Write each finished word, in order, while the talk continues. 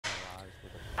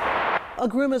A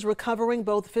groom is recovering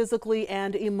both physically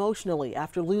and emotionally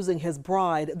after losing his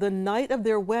bride the night of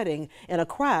their wedding in a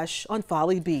crash on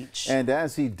Folly Beach. And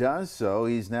as he does so,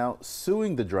 he's now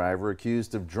suing the driver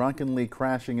accused of drunkenly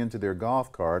crashing into their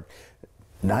golf cart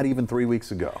not even 3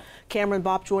 weeks ago. Cameron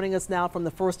Bopp joining us now from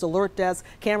the First Alert Desk.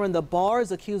 Cameron, the bar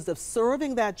is accused of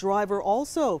serving that driver,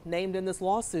 also named in this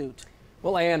lawsuit.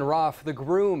 Well, Ann Roth, the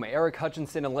groom, Eric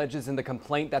Hutchinson, alleges in the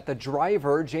complaint that the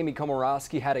driver, Jamie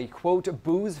Komoroski, had a, quote,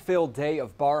 booze-filled day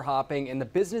of bar hopping, and the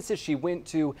businesses she went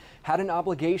to had an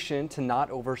obligation to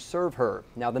not overserve her.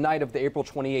 Now, the night of the April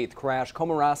 28th crash,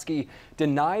 Komoroski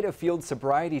denied a field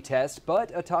sobriety test,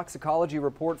 but a toxicology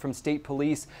report from state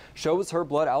police shows her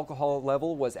blood alcohol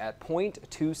level was at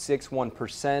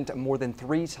 0.261%, more than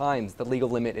 3 times the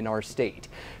legal limit in our state.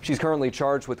 She's currently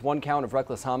charged with 1 count of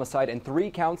reckless homicide and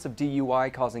 3 counts of DUI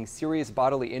causing serious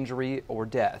bodily injury or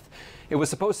death. It was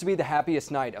supposed to be the happiest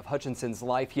night of Hutchinson's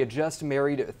life. He had just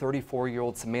married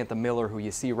 34-year-old Samantha Miller, who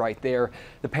you see right there.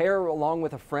 The pair, along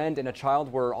with a friend and a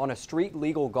child, were on a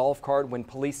street-legal golf cart when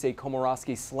police say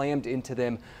Komoroski slammed into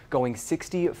them, going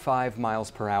 65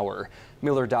 miles per hour.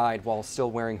 Miller died while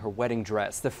still wearing her wedding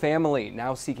dress. The family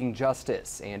now seeking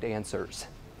justice and answers.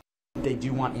 They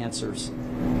do want answers.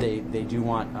 They do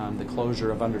want the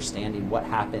closure of understanding what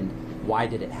happened, why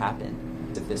did it happen.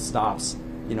 If this stops,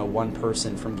 one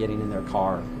person from getting in their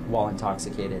car while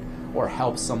intoxicated, or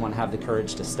helps someone have the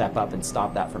courage to step up and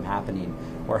stop that from happening,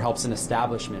 or helps an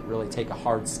establishment really take a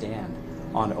hard stand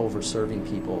on over-serving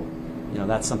people,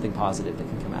 that's something positive that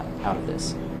can come out of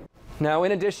this. Now,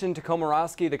 in addition to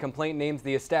Komoroski, the complaint names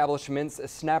the establishments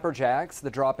Snapper Jacks,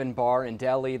 the Drop-In Bar in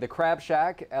Delhi, the Crab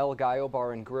Shack, El Gallo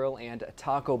Bar and Grill, and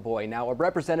Taco Boy. Now, a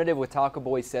representative with Taco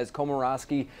Boy says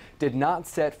Komoroski did not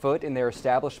set foot in their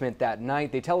establishment that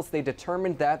night. They tell us they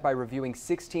determined that by reviewing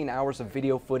 16 hours of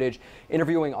video footage,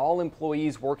 interviewing all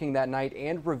employees working that night,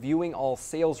 and reviewing all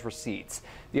sales receipts.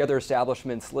 The other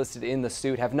establishments listed in the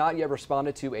suit have not yet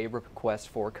responded to a request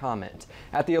for comment.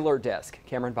 At the Alert Desk,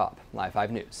 Cameron Bopp, Live 5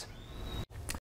 News.